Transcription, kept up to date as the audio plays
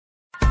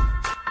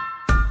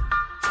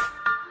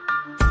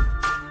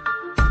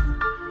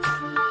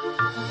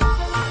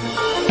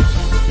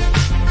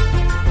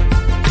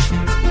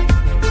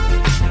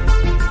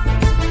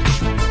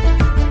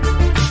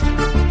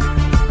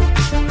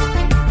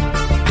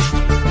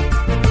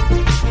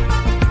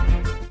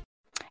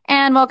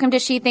and welcome to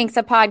She Thinks,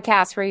 a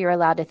podcast where you're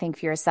allowed to think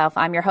for yourself.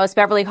 I'm your host,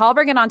 Beverly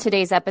Hallberg, and on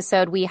today's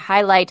episode, we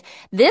highlight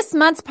this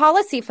month's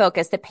policy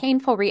focus, the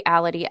painful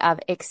reality of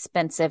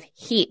expensive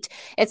heat.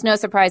 It's no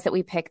surprise that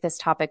we picked this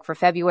topic for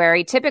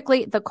February,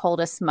 typically the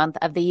coldest month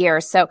of the year.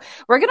 So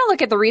we're going to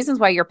look at the reasons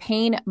why you're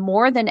paying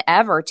more than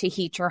ever to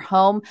heat your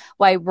home,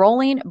 why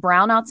rolling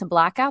brownouts and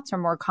blackouts are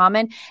more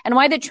common, and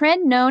why the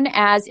trend known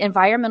as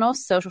environmental,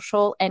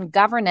 social, and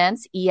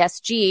governance,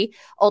 ESG,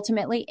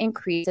 ultimately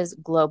increases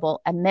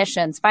global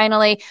emissions.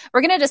 Finally, we're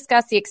going to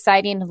discuss the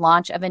exciting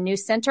launch of a new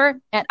center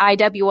at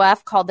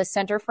IWF called the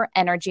Center for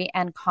Energy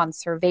and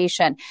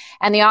Conservation.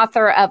 And the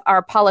author of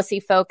our policy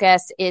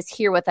focus is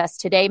here with us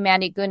today.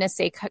 Mandy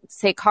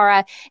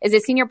Gundesekara is a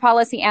senior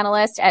policy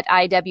analyst at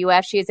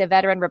IWF. She is a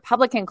veteran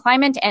Republican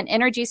climate and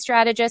energy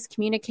strategist,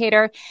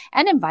 communicator,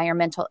 and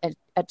environmental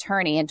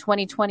attorney. In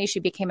 2020, she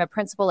became a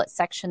principal at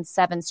Section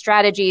 7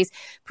 Strategies.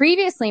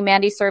 Previously,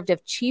 Mandy served as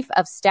chief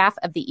of staff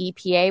of the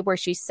EPA, where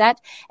she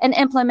set and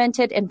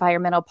implemented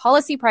environmental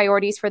policy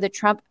priorities for the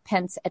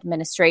Trump-Pence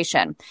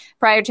administration.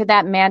 Prior to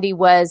that, Mandy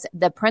was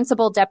the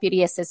principal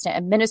deputy assistant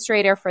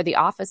administrator for the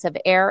Office of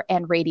Air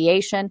and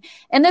Radiation.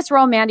 In this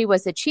role, Mandy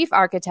was the chief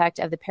architect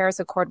of the Paris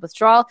Accord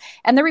withdrawal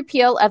and the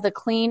repeal of the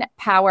Clean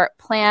Power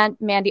Plan.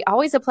 Mandy,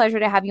 always a pleasure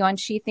to have you on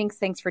She Thinks.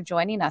 Thanks for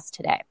joining us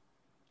today.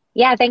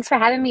 Yeah, thanks for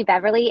having me,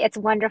 Beverly. It's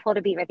wonderful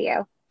to be with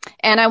you.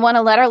 And I want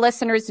to let our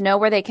listeners know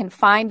where they can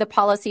find the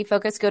policy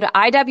focus. Go to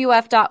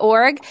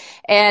IWF.org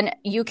and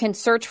you can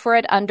search for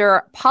it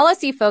under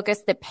Policy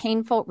Focus, the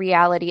painful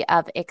reality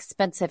of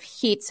expensive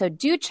heat. So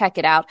do check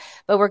it out.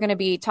 But we're going to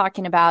be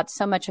talking about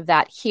so much of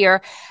that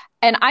here.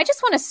 And I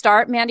just want to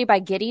start, Mandy, by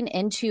getting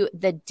into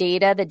the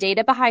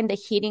data behind the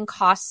heating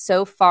costs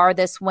so far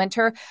this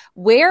winter.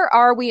 Where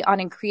are we on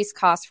increased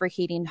costs for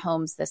heating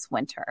homes this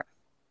winter?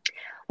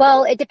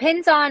 Well, it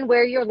depends on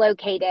where you're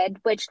located,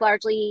 which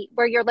largely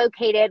where you're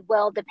located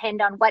will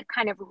depend on what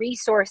kind of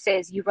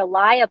resources you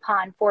rely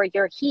upon for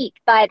your heat.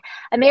 But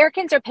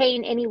Americans are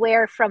paying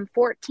anywhere from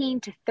 14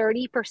 to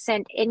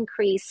 30%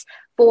 increase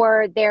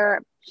for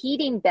their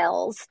heating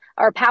bills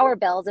or power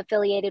bills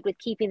affiliated with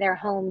keeping their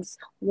homes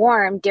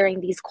warm during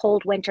these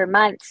cold winter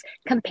months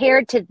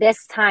compared to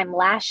this time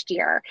last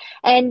year.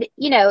 And,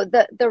 you know,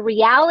 the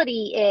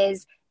reality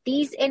is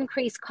these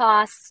increased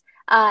costs,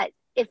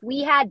 if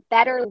we had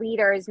better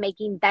leaders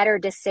making better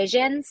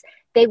decisions,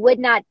 they would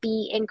not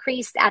be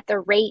increased at the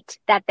rate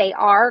that they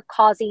are,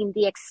 causing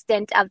the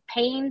extent of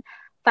pain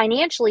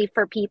financially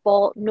for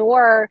people,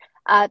 nor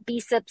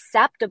be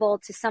susceptible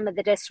to some of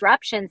the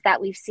disruptions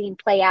that we've seen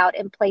play out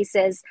in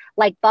places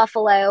like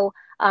Buffalo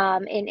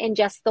in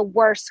just the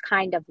worst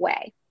kind of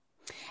way.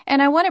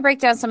 And I want to break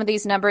down some of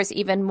these numbers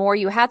even more.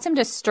 You had some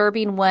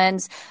disturbing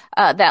ones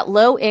that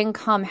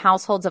low-income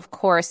households, of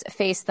course,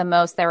 face the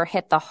most. They were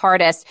hit the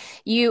hardest.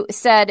 You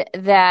said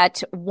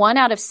that 1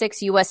 out of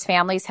 6 U.S.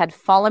 families had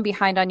fallen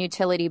behind on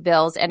utility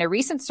bills, and a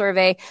recent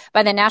survey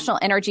by the National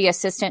Energy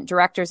Assistant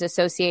Directors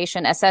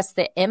Association assessed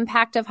the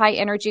impact of high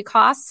energy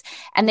costs,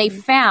 and they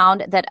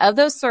found that of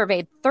those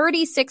surveyed,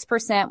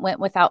 36% went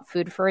without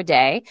food for a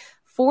day,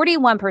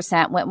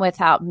 41% went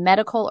without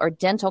medical or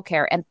dental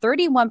care, and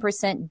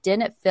 31%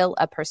 didn't fill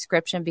a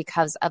prescription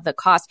because of the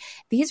cost.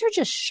 These are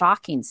just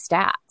shocking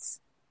stats.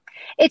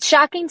 It's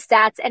shocking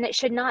stats, and it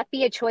should not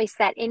be a choice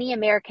that any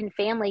American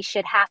family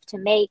should have to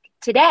make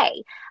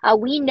today.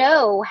 We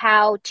know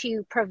how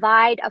to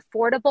provide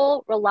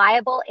affordable,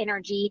 reliable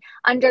energy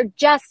under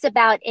just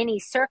about any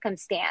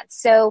circumstance.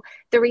 So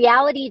the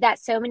reality that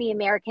so many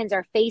Americans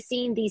are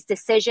facing these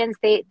decisions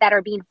that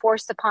are being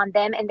forced upon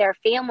them and their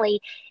family,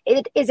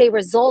 it is a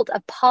result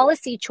of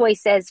policy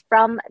choices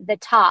from the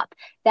top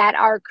that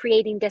are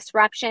creating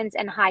disruptions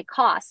and high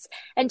costs.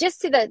 And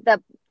just to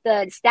the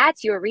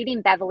stats you were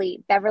reading, Beverly,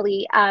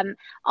 on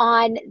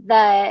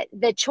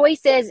the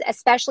choices,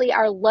 especially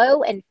our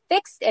low and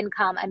fixed income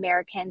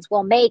Americans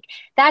will make,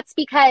 that's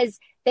because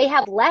they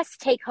have less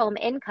take-home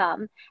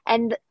income,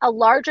 and a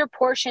larger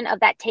portion of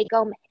that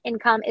take-home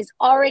income is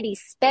already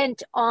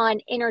spent on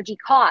energy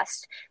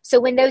costs.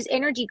 So when those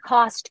energy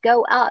costs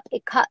go up,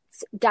 it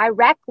cuts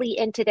directly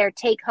into their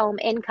take-home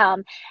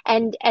income,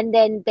 and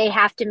then they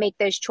have to make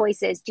those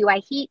choices. Do I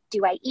heat?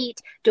 Do I eat?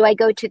 Do I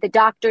go to the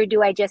doctor?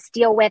 Do I just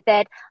deal with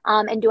it?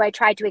 And do I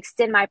try to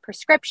extend my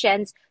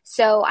prescriptions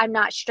so I'm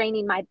not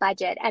straining my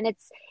budget? And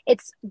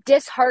it's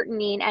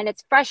disheartening and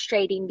it's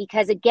frustrating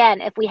because,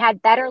 again, if we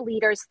had better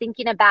leaders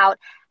thinking about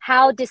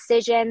how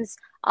decisions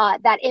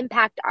that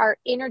impact our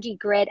energy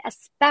grid,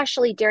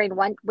 especially during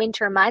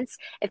winter months,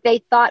 if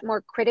they thought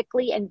more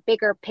critically and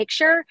bigger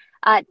picture,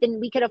 then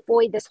we could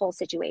avoid this whole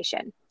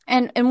situation.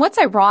 And what's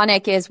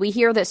ironic is we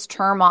hear this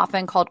term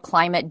often called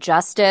climate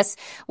justice,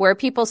 where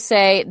people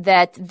say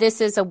that this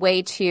is a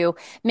way to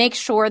make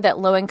sure that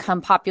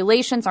low-income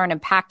populations aren't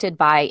impacted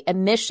by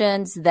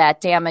emissions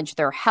that damage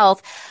their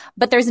health.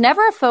 But there's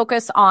never a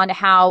focus on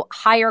how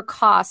higher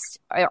costs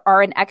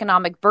are an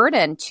economic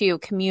burden to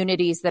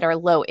communities that are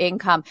low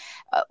income.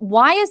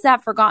 Why is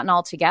that forgotten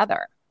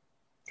altogether?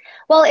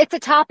 Well, it's a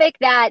topic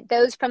that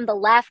those from the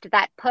left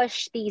that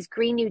push these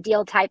Green New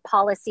Deal type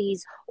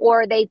policies,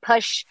 or they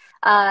push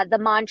the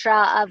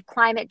mantra of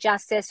climate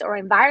justice or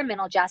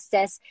environmental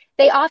justice,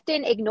 they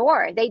often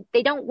ignore.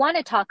 They don't want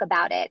to talk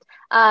about it.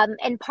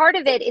 And part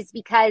of it is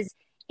because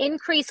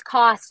increased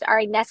costs are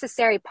a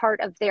necessary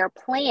part of their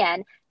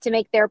plan to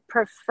make their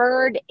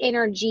preferred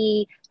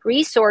energy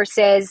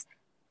resources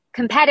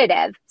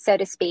competitive, so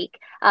to speak.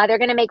 They're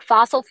going to make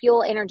fossil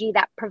fuel energy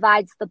that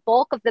provides the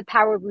bulk of the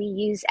power we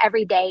use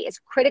every day is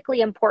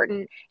critically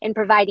important in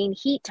providing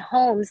heat to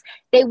homes.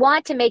 They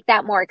want to make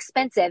that more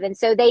expensive. And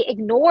so they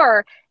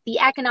ignore the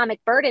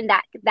economic burden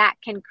that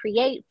can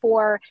create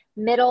for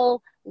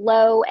middle,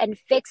 low, and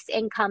fixed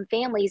income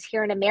families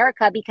here in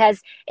America,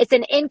 because it's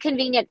an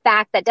inconvenient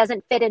fact that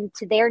doesn't fit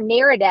into their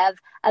narrative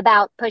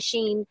about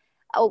pushing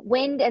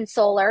wind and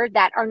solar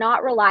that are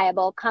not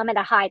reliable, come at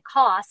a high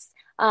cost,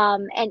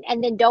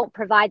 and then don't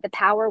provide the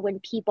power when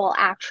people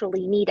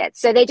actually need it.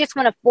 So they just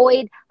want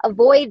to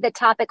avoid the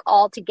topic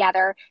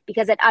altogether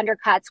because it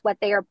undercuts what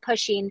they are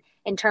pushing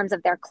in terms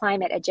of their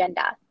climate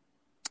agenda.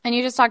 And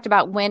you just talked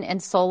about wind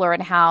and solar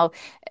and how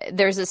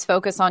there's this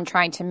focus on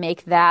trying to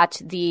make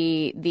that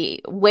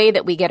the way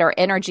that we get our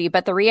energy.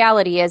 But the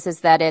reality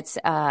is that it's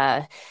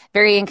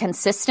very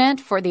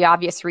inconsistent for the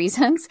obvious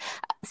reasons.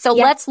 So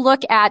Let's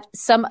look at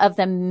some of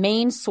the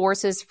main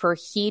sources for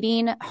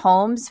heating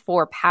homes,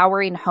 for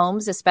powering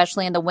homes,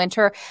 especially in the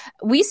winter.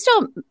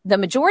 The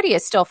majority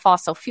is still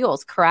fossil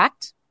fuels,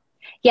 correct?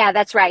 Yeah,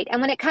 that's right. And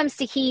when it comes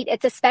to heat,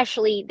 it's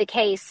especially the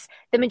case.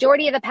 The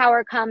majority of the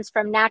power comes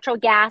from natural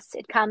gas.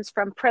 It comes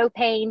from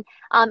propane.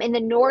 In the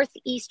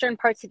northeastern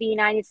parts of the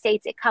United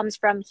States, it comes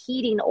from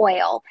heating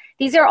oil.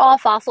 These are all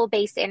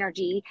fossil-based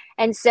energy.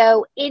 And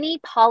so any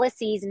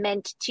policies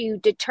meant to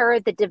deter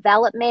the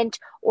development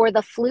or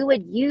the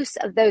fluid use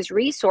of those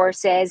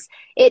resources,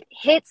 it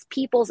hits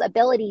people's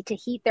ability to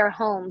heat their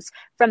homes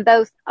from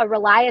both a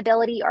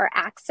reliability or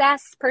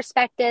access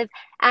perspective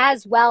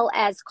as well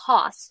as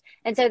cost.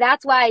 And so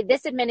that's why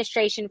this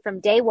administration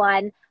from day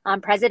one,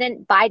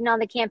 President Biden on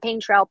the campaign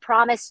trail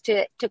promised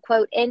to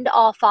quote, end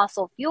all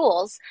fossil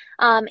fuels.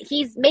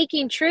 He's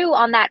making true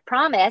on that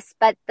promise,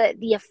 but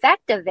the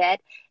effect of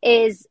it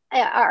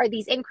are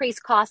these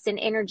increased costs in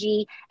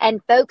energy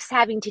and folks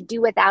having to do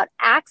without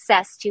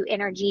access to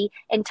energy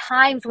in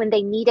times when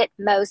they need it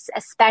most,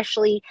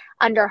 especially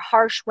under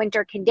harsh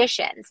winter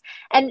conditions.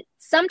 And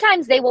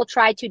sometimes they will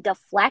try to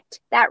deflect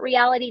that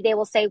reality. They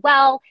will say,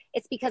 well,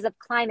 it's because of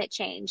climate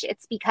change.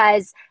 It's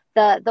because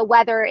the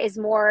weather is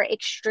more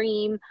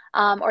extreme,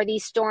 or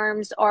these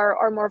storms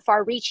are more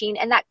far reaching.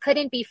 And that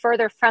couldn't be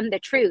further from the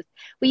truth.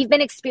 We've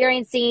been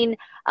experiencing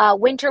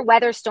winter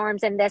weather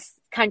storms in this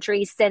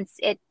country since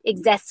it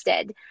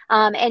existed.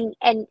 And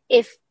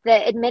if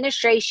the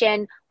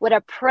administration would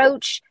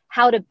approach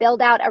how to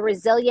build out a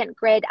resilient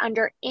grid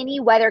under any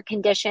weather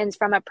conditions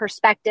from a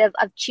perspective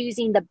of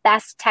choosing the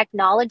best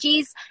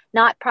technologies,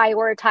 not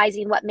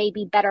prioritizing what may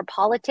be better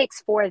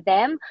politics for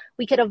them,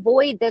 we could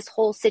avoid this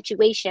whole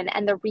situation.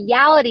 And the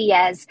reality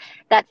is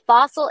that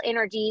fossil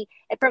energy,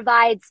 it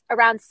provides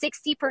around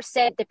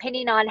 60%,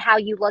 depending on how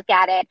you look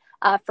at it,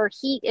 for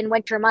heat in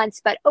winter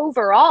months. But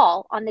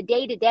overall, on the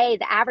day-to-day,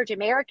 the average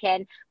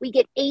American, we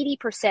get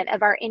 80%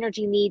 of our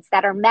energy needs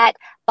that are met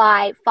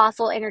by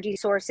fossil energy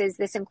sources.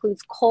 This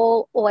includes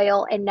coal,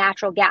 oil, and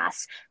natural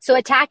gas. So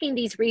attacking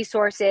these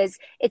resources,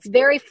 it's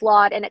very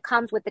flawed, and it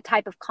comes with the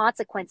type of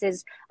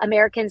consequences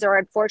Americans are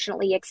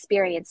unfortunately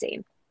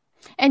experiencing.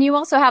 And you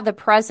also have the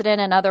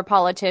president and other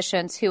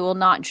politicians who will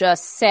not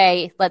just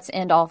say, let's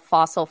end all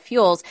fossil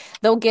fuels.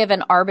 They'll give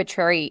an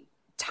arbitrary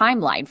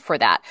timeline for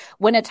that.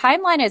 When a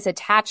timeline is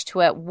attached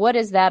to it, what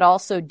does that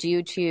also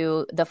do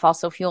to the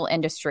fossil fuel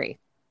industry?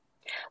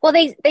 Well,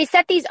 they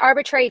set these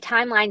arbitrary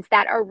timelines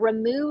that are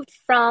removed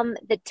from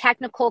the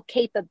technical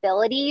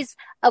capabilities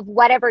of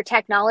whatever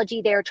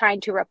technology they're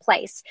trying to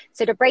replace.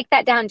 So to break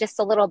that down just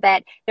a little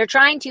bit, they're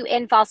trying to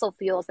end fossil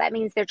fuels. That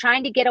means they're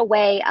trying to get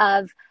away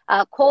of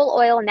coal,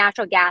 oil, and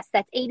natural gas.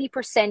 That's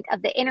 80%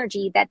 of the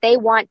energy that they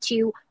want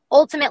to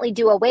ultimately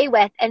do away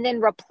with, and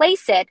then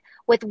replace it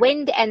with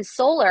wind and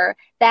solar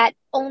that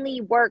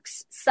only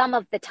works some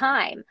of the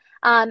time.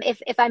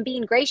 If I'm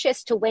being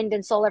gracious to wind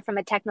and solar from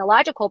a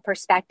technological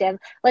perspective,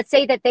 let's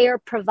say that they are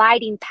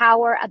providing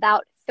power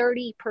about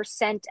 30%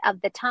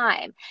 of the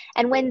time.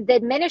 And when the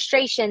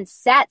administration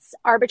sets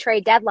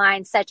arbitrary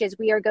deadlines, such as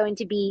we are going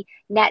to be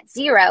net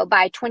zero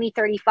by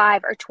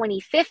 2035 or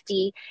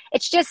 2050,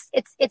 it's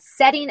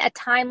setting a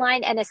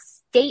timeline and a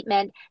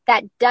statement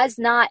that is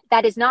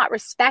not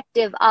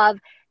respective of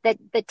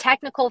the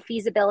technical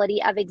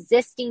feasibility of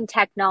existing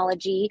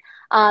technology,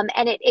 and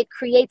it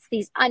creates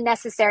these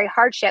unnecessary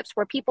hardships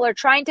where people are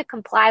trying to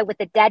comply with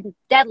a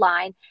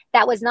deadline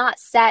that was not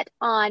set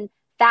on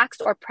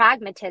facts or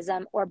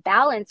pragmatism or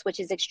balance, which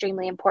is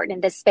extremely important in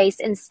this space.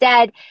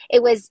 Instead,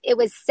 it was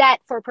set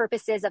for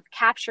purposes of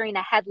capturing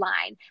a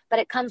headline, but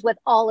it comes with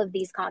all of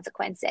these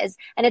consequences.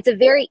 And it's a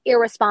very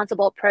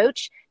irresponsible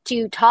approach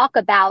to talk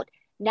about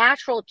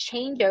natural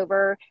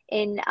changeover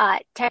in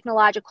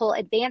technological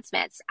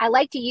advancements. I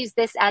like to use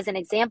this as an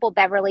example,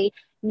 Beverly.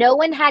 No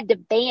one had to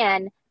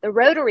ban the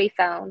rotary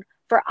phone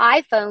for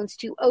iPhones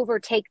to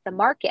overtake the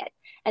market.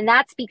 And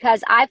that's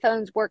because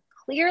iPhones were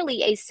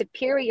clearly a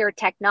superior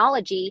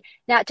technology.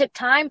 Now, it took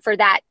time for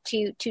that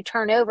to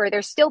turn over.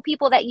 There's still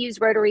people that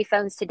use rotary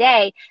phones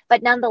today,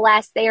 but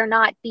nonetheless, they are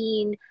not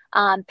being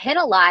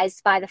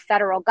penalized by the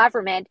federal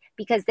government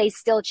because they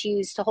still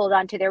choose to hold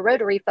on to their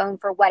rotary phone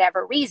for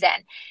whatever reason.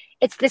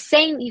 It's the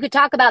same. You could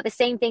talk about the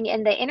same thing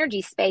in the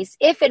energy space.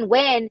 If and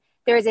when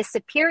there is a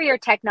superior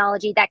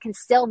technology that can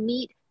still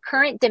meet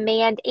current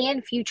demand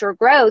and future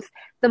growth,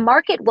 the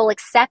market will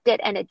accept it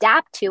and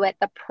adapt to it.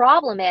 The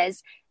problem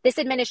is this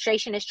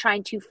administration is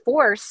trying to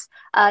force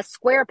a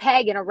square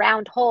peg in a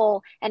round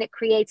hole, and it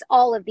creates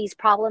all of these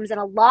problems. And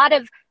a lot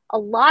of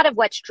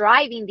what's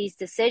driving these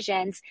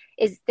decisions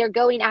is they're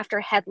going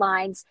after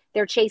headlines,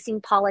 they're chasing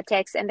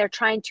politics, and they're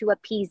trying to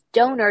appease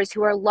donors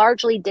who are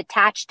largely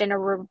detached and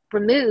are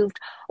removed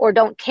or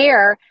don't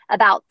care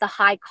about the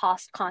high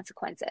cost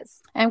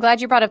consequences. I'm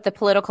glad you brought up the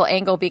political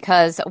angle,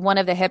 because one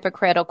of the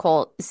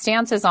hypocritical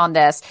stances on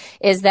this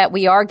is that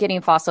we are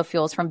getting fossil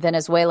fuels from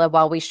Venezuela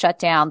while we shut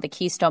down the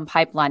Keystone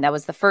Pipeline. That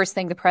was the first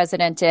thing the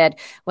president did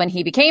when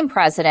he became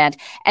president.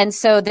 And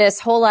so this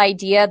whole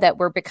idea that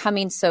we're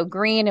becoming so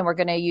green and we're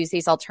going to use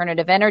these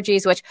alternative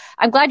energies, which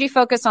I'm glad you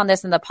focused on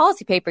this in the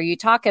policy paper. You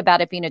talk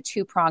about it being a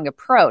two-pronged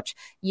approach.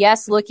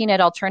 Yes, looking at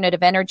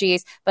alternative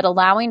energies, but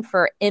allowing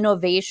for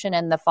innovation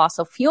in the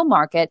fossil fuel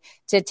market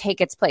to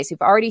take its place.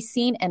 We've already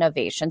seen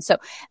innovation. So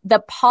the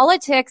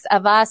politics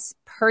of us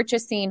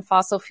purchasing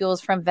fossil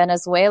fuels from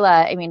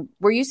Venezuela, I mean,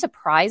 were you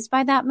surprised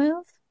by that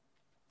move?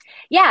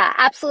 Yeah,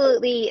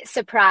 absolutely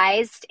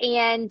surprised.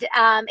 And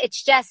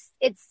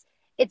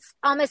it's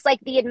almost like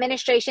the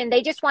administration,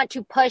 they just want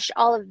to push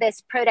all of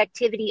this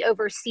productivity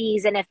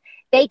overseas. And if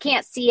they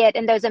can't see it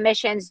and those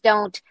emissions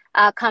don't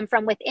come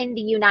from within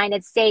the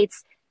United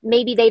States,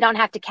 maybe they don't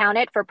have to count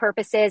it for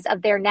purposes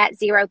of their net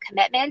zero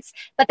commitments.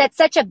 But that's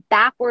such a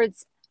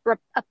backwards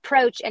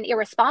approach and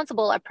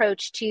irresponsible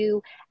approach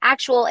to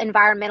actual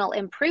environmental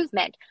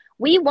improvement.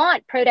 We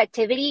want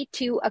productivity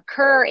to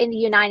occur in the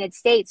United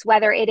States,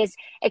 whether it is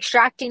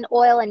extracting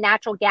oil and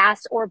natural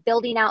gas or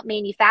building out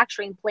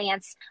manufacturing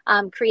plants,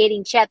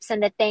 creating chips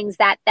and the things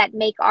that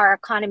make our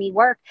economy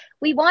work.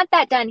 We want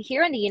that done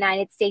here in the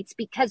United States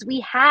because we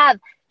have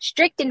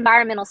strict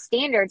environmental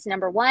standards,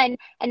 number one.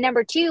 And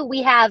number two,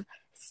 we have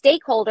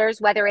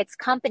stakeholders, whether it's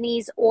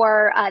companies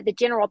or the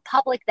general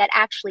public, that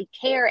actually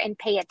care and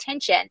pay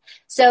attention.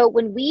 So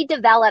when we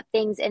develop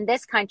things in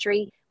this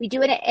country, we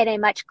do it in a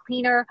much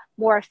cleaner,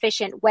 more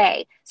efficient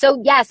way.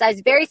 So yes, I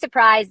was very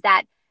surprised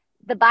that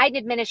the Biden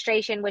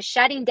administration was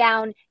shutting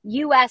down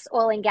U.S.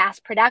 oil and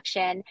gas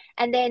production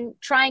and then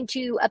trying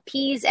to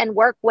appease and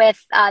work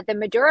with the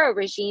Maduro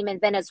regime in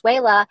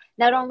Venezuela.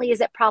 Not only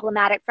is it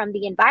problematic from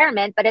the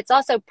environment, but it's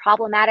also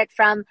problematic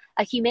from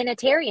a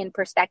humanitarian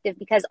perspective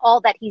because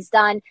all that he's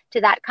done to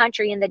that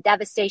country and the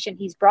devastation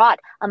he's brought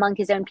among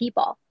his own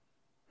people.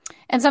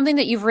 And something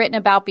that you've written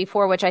about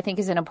before, which I think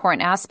is an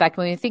important aspect,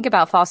 when we think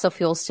about fossil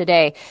fuels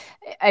today,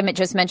 I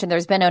just mentioned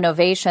there's been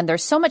innovation. They're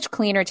so much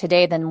cleaner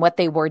today than what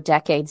they were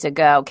decades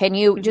ago. Can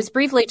you just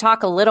briefly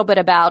talk a little bit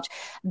about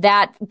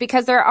that?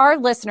 Because there are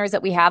listeners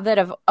that we have that,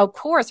 of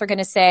course, are going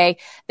to say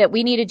that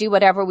we need to do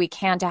whatever we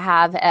can to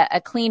have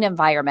a clean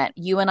environment.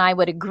 You and I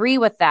would agree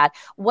with that.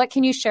 What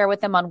can you share with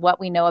them on what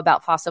we know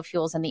about fossil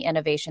fuels and the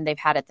innovation they've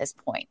had at this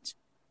point?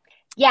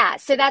 Yeah,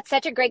 so that's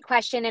such a great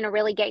question and a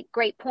really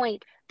great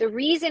point. The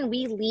reason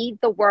we lead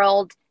the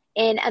world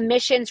in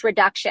emissions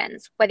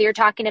reductions, whether you're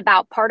talking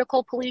about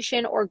particle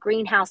pollution or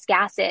greenhouse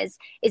gases,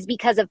 is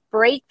because of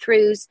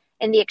breakthroughs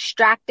in the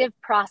extractive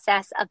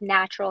process of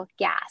natural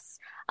gas.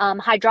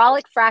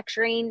 Hydraulic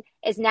fracturing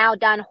is now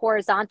done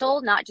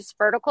horizontal, not just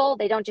vertical.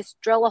 They don't just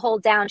drill a hole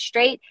down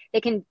straight.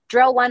 They can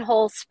drill one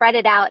hole, spread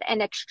it out,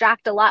 and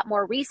extract a lot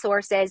more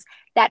resources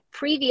that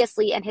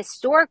previously and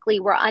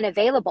historically were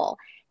unavailable.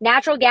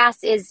 Natural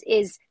gas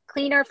is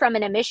cleaner from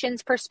an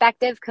emissions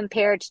perspective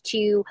compared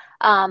to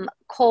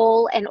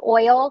coal and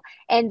oil.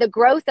 And the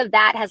growth of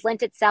that has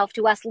lent itself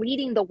to us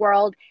leading the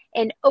world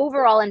in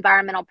overall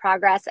environmental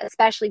progress,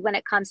 especially when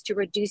it comes to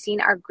reducing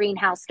our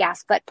greenhouse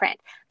gas footprint.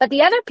 But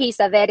the other piece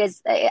of it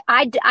is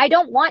I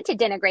don't want to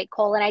denigrate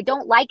coal, and I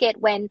don't like it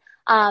when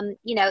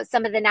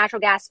some of the natural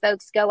gas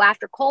folks go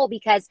after coal,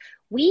 because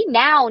we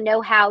now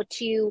know how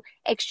to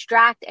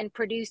extract and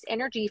produce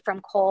energy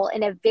from coal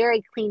in a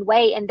very clean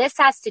way. And this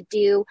has to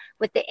do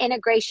with the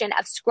integration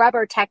of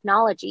scrubber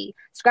technology.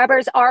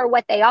 Scrubbers are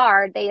what they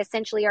are. They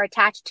essentially are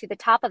attached to the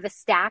top of a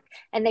stack,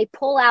 and they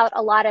pull out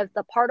a lot of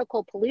the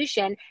particle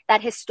pollution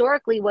that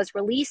historically was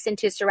released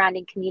into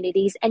surrounding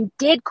communities and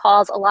did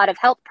cause a lot of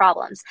health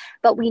problems.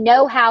 But we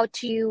know how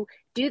to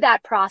do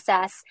that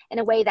process in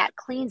a way that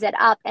cleans it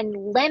up and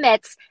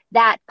limits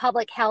that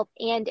public health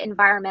and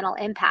environmental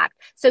impact.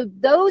 So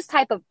those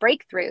type of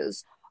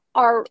breakthroughs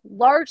are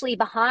largely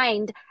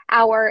behind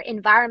our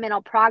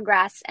environmental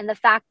progress. And the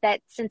fact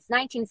that since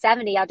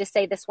 1970, I'll just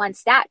say this one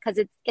stat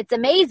because it's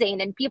amazing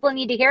and people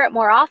need to hear it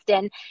more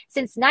often.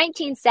 Since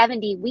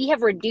 1970, we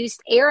have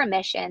reduced air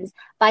emissions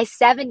by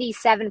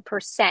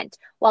 77%,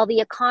 while the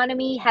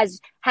economy has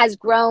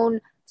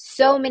grown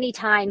so many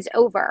times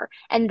over.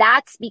 And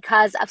that's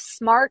because of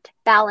smart,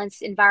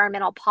 balanced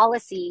environmental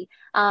policy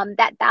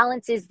that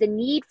balances the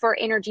need for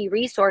energy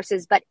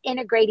resources, but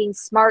integrating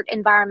smart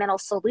environmental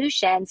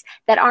solutions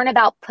that aren't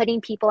about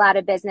putting people out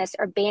of business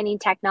or banning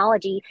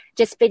technology,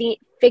 just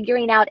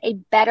figuring out a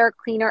better,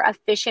 cleaner,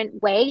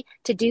 efficient way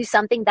to do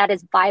something that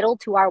is vital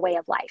to our way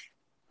of life.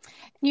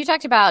 You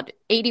talked about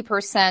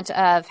 80%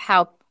 of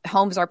how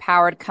homes are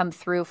powered come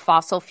through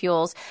fossil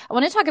fuels. I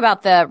want to talk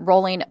about the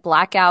rolling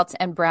blackouts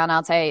and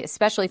brownouts. I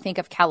especially think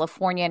of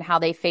California and how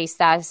they face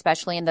that,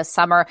 especially in the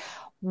summer.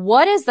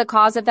 What is the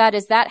cause of that?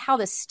 Is that how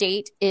the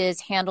state is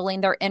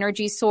handling their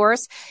energy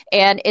source?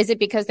 And is it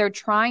because they're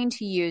trying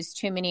to use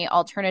too many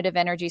alternative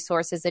energy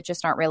sources that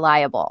just aren't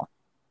reliable?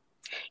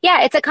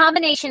 Yeah, it's a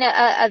combination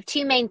of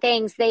two main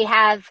things. They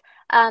have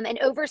an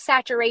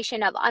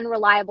oversaturation of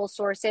unreliable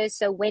sources,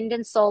 so wind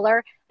and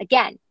solar.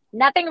 Again,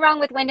 nothing wrong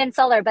with wind and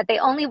solar, but they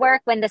only work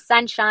when the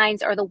sun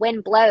shines or the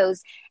wind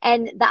blows.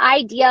 And the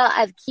idea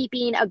of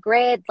keeping a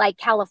grid like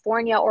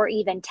California or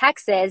even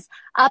Texas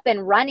up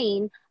and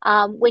running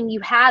when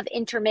you have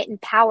intermittent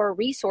power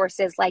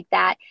resources like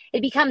that,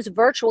 it becomes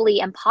virtually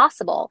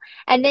impossible.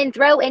 And then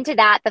throw into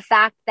that the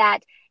fact that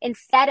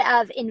instead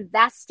of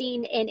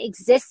investing in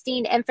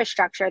existing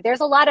infrastructure, there's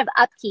a lot of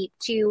upkeep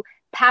to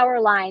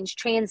power lines,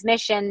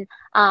 transmission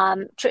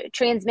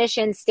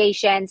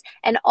stations,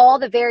 and all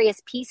the various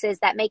pieces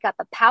that make up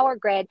a power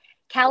grid.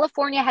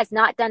 California has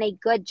not done a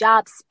good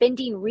job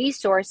spending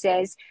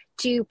resources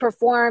to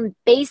perform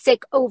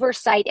basic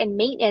oversight and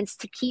maintenance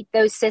to keep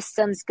those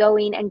systems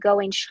going and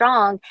going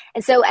strong.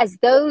 And so as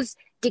those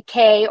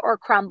decay or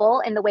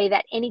crumble in the way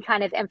that any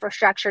kind of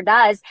infrastructure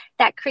does,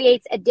 that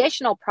creates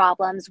additional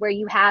problems where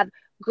you have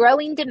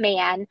growing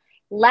demand,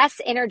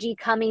 less energy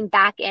coming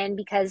back in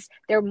because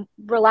they're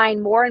relying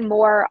more and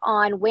more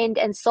on wind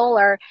and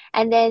solar,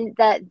 and then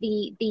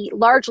the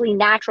largely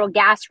natural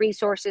gas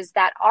resources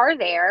that are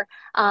there,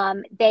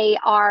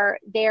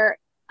 they're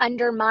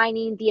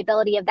undermining the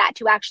ability of that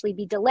to actually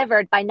be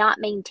delivered by not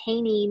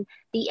maintaining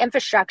the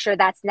infrastructure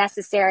that's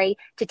necessary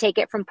to take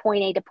it from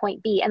point A to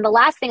point B. And the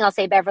last thing I'll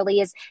say,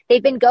 Beverly, is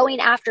they've been going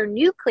after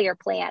nuclear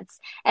plants,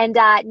 and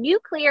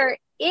nuclear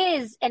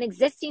is an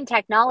existing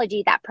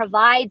technology that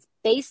provides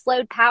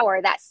baseload power,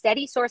 that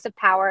steady source of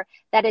power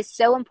that is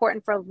so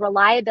important for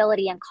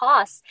reliability and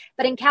costs.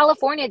 But in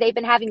California, they've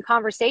been having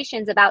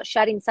conversations about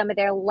shutting some of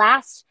their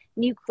last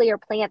nuclear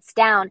plants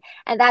down.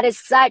 And that is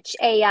such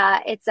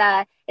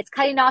it's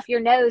cutting off your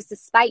nose to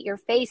spite your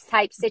face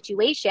type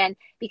situation,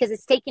 because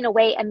it's taking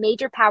away a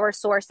major power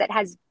source that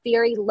has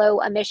very low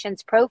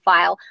emissions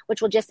profile,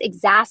 which will just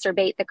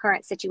exacerbate the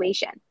current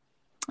situation.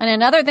 And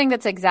another thing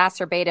that's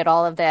exacerbated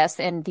all of this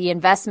and the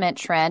investment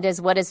trend is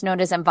what is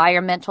known as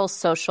environmental,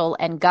 social,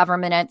 and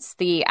governance.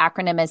 The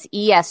acronym is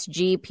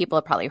ESG. People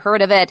have probably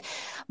heard of it.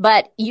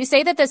 But you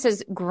say that this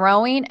is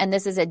growing and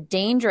this is a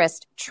dangerous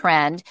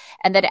trend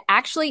and that it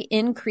actually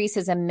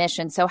increases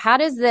emissions. So how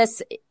does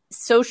this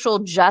social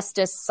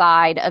justice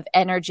side of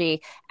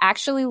energy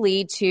actually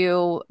lead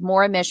to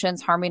more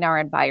emissions harming our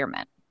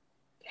environment?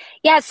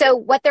 Yeah, so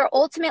what they're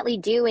ultimately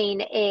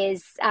doing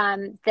is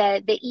the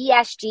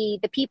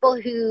ESG, the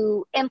people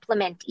who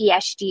implement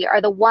ESG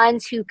are the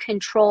ones who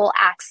control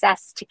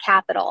access to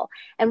capital.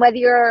 And whether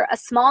you're a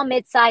small,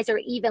 mid-size, or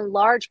even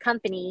large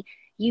company,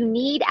 you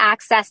need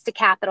access to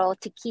capital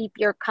to keep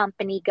your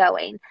company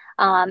going.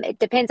 It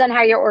depends on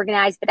how you're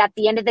organized, but at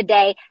the end of the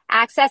day,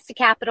 access to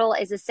capital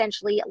is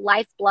essentially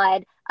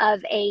lifeblood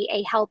of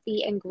a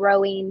healthy and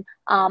growing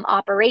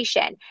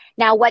operation.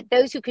 Now, what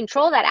those who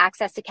control that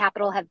access to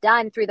capital have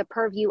done through the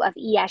purview of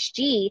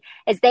ESG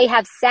is they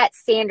have set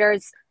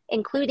standards,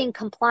 including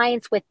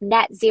compliance with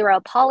net zero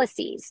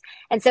policies.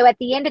 And so at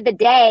the end of the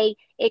day,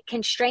 it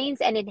constrains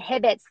and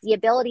inhibits the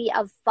ability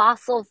of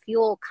fossil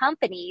fuel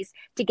companies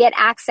to get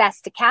access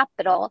to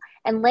capital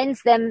and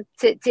lends them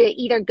to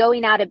either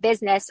going out of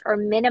business or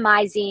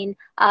minimizing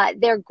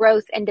their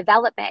growth and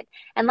development.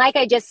 And like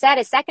I just said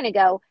a second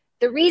ago,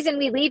 the reason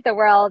we lead the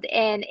world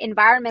in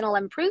environmental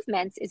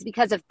improvements is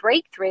because of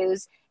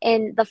breakthroughs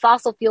in the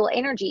fossil fuel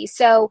energy.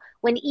 So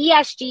when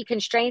ESG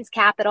constrains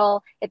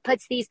capital, it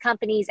puts these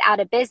companies out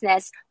of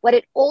business. What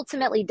it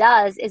ultimately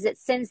does is it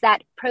sends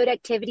that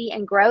productivity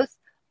and growth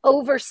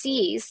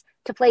overseas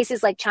to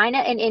places like China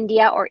and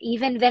India, or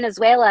even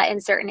Venezuela in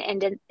certain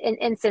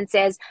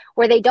instances,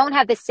 where they don't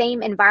have the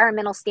same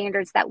environmental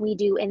standards that we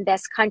do in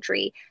this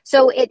country.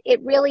 So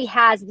it really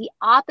has the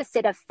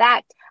opposite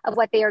effect of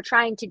what they are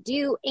trying to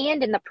do.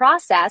 And in the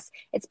process,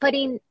 it's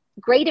putting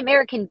great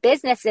American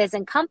businesses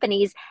and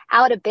companies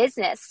out of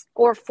business,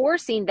 or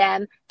forcing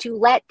them to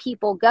let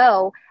people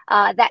go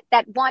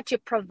that want to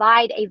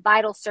provide a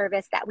vital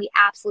service that we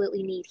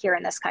absolutely need here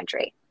in this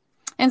country.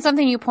 And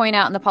something you point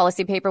out in the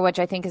policy paper, which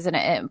I think is an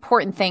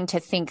important thing to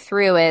think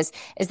through, is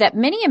that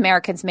many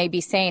Americans may be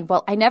saying,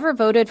 well, I never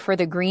voted for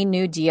the Green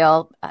New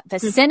Deal. The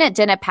Senate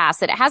didn't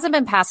pass it. It hasn't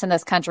been passed in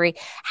this country.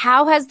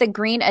 How has the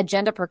green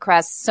agenda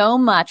progressed so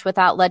much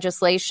without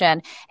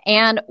legislation?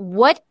 And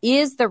what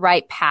is the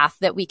right path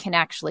that we can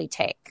actually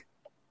take?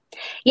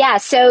 Yeah,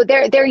 so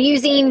they're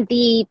using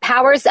the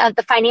powers of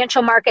the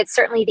financial markets,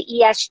 certainly the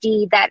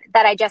ESG that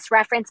I just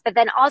referenced, but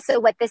then also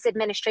what this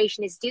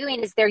administration is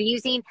doing is they're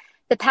using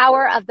the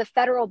power of the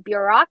federal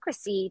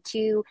bureaucracy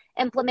to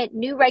implement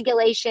new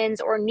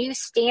regulations or new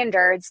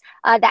standards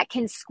that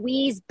can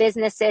squeeze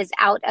businesses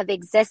out of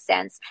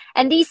existence.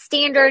 And these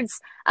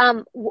standards,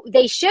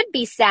 they should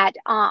be set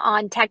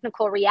on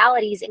technical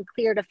realities and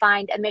clear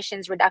defined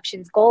emissions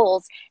reductions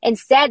goals.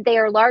 Instead, they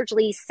are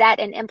largely set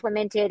and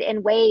implemented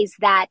in ways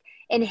that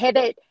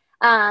inhibit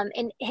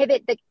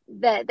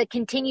the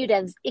continued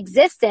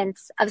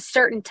existence of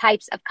certain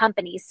types of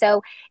companies.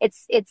 So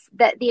it's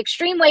the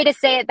extreme way to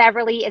say it,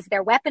 Beverly, is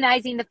they're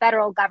weaponizing the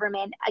federal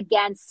government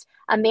against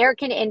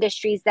American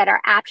industries that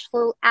are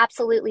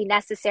absolutely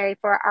necessary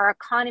for our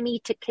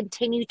economy to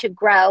continue to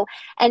grow.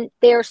 And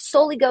they're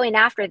solely going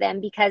after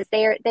them because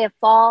they have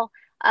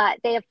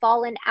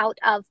fallen out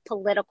of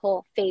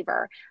political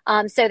favor.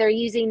 So they're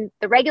using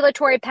the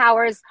regulatory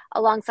powers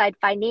alongside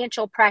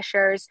financial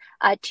pressures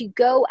to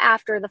go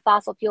after the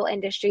fossil fuel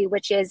industry,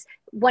 which is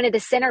one of the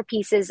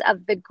centerpieces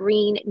of the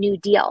Green New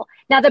Deal.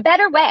 Now, the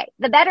better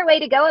way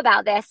to go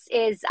about this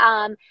is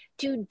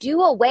to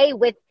do away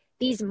with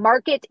these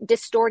market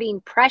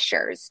distorting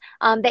pressures.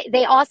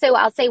 They also,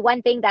 I'll say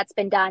one thing that's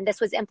been done. This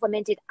was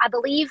implemented, I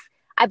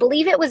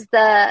believe it was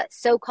the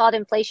so-called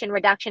Inflation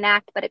Reduction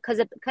Act, but it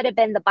could have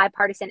been the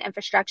bipartisan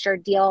infrastructure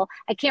deal.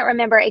 I can't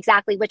remember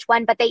exactly which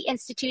one, but they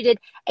instituted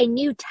a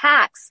new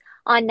tax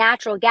on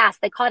natural gas.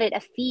 They called it a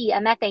fee, a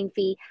methane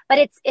fee,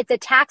 but it's a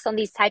tax on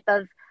these type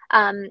of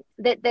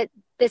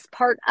this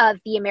part of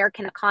the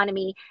American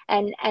economy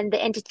and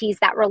the entities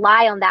that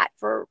rely on that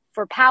for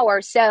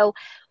power. So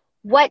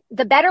what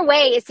the better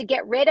way is to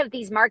get rid of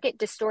these market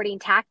distorting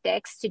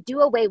tactics, to do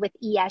away with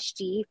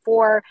ESG,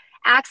 for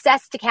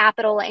access to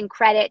capital and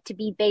credit to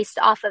be based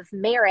off of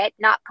merit,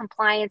 not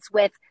compliance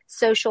with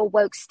social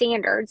woke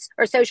standards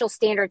or social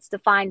standards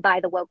defined by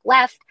the woke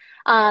left.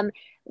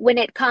 When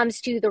it comes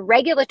to the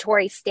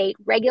regulatory state,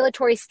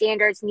 regulatory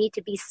standards need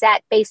to be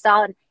set based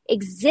on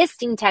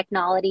existing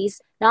technologies,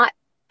 not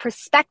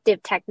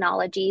prospective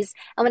technologies.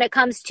 And when it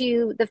comes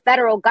to the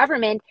federal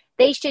government,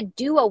 they should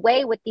do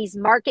away with these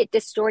market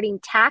distorting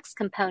tax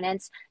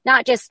components,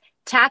 not just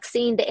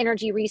taxing the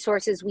energy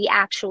resources we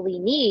actually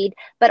need,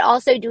 but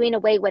also doing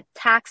away with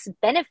tax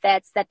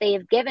benefits that they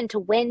have given to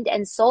wind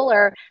and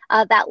solar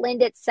that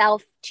lend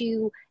itself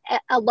to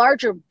a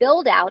larger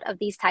build out of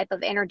these type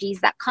of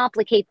energies that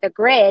complicate the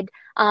grid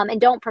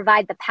and don't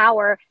provide the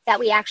power that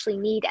we actually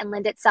need and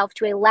lend itself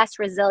to a less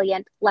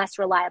resilient, less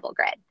reliable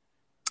grid.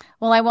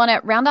 Well, I want to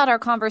round out our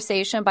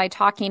conversation by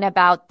talking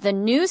about the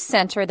new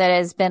center that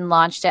has been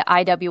launched at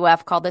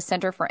IWF called the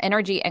Center for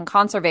Energy and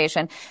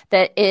Conservation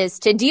that is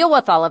to deal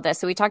with all of this.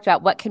 So we talked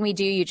about what can we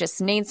do? You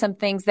just named some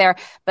things there,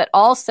 but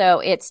also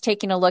it's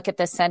taking a look at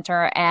the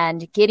center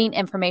and getting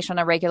information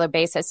on a regular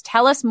basis.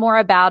 Tell us more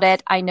about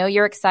it. I know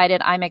you're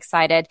excited. I'm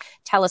excited.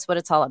 Tell us what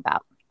it's all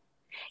about.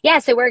 Yeah,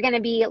 so we're going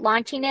to be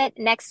launching it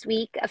next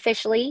week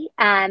officially,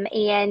 and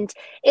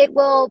it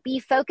will be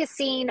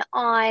focusing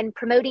on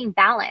promoting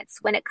balance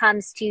when it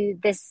comes to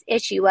this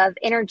issue of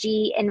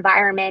energy,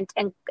 environment,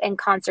 and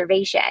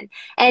conservation.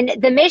 And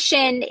the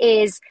mission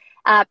is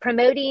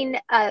promoting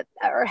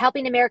or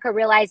helping America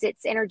realize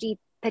its energy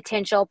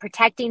potential,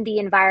 protecting the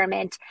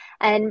environment,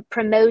 and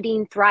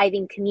promoting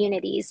thriving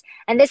communities.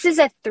 And this is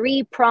a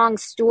three-pronged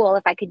stool,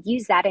 if I could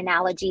use that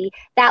analogy,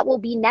 that will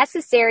be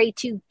necessary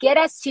to get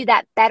us to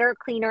that better,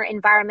 cleaner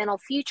environmental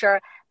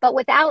future, but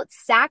without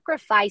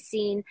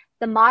sacrificing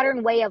the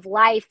modern way of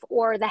life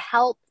or the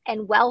health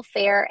and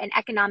welfare and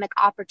economic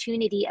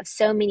opportunity of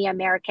so many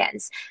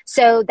Americans.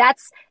 So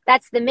that's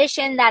the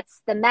mission.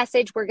 That's the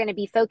message we're going to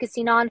be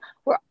focusing on.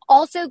 We're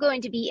also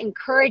going to be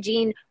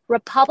encouraging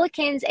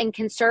Republicans and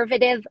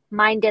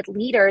conservative-minded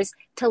leaders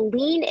to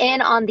lean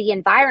in on the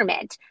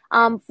environment.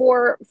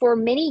 For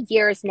many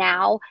years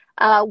now,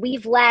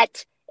 we've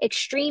let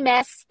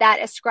extremists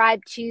that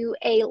ascribe to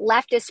a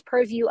leftist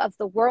purview of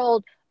the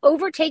world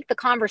overtake the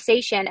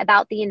conversation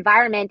about the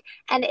environment,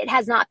 and it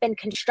has not been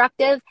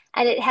constructive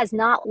and it has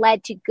not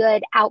led to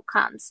good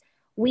outcomes.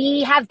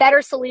 We have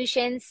better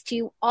solutions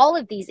to all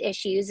of these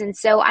issues, and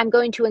so I'm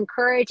going to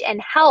encourage and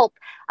help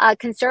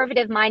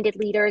conservative-minded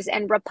leaders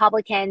and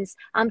Republicans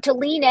to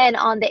lean in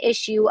on the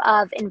issue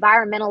of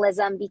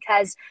environmentalism,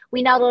 because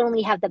we not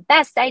only have the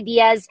best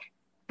ideas,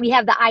 we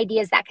have the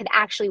ideas that could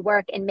actually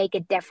work and make a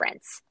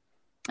difference.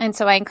 And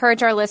so I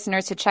encourage our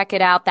listeners to check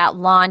it out. That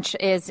launch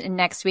is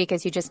next week,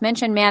 as you just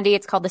mentioned, Mandy.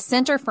 It's called the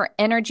Center for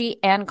Energy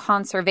and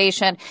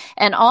Conservation.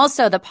 And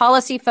also the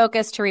policy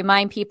focus, to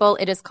remind people,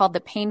 it is called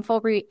The Painful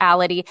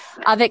Reality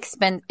of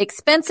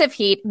Expensive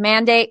Heat.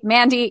 Mandy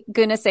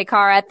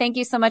Gunasekara, thank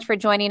you so much for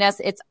joining us.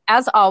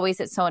 As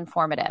always, it's so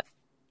informative.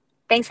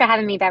 Thanks for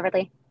having me,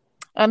 Beverly.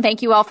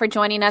 Thank you all for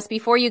joining us.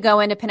 Before you go,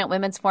 Independent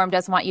Women's Forum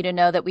does want you to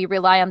know that we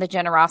rely on the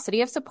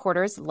generosity of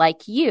supporters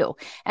like you.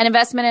 An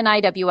investment in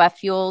IWF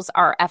fuels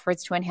our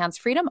efforts to enhance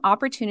freedom,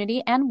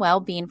 opportunity, and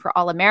well-being for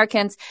all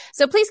Americans.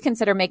 So please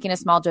consider making a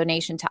small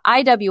donation to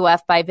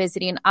IWF by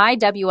visiting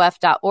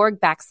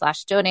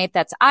iwf.org/donate.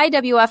 That's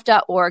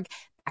iwf.org/donate.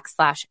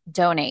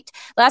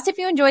 Last, if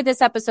you enjoyed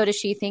this episode of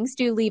She Thinks,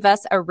 do leave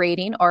us a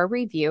rating or a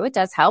review. It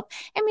does help.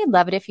 And we'd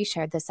love it if you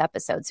shared this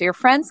episode so your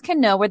friends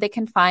can know where they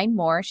can find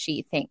more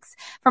She Thinks.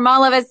 From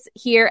all of us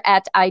here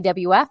at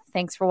IWF,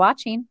 thanks for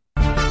watching.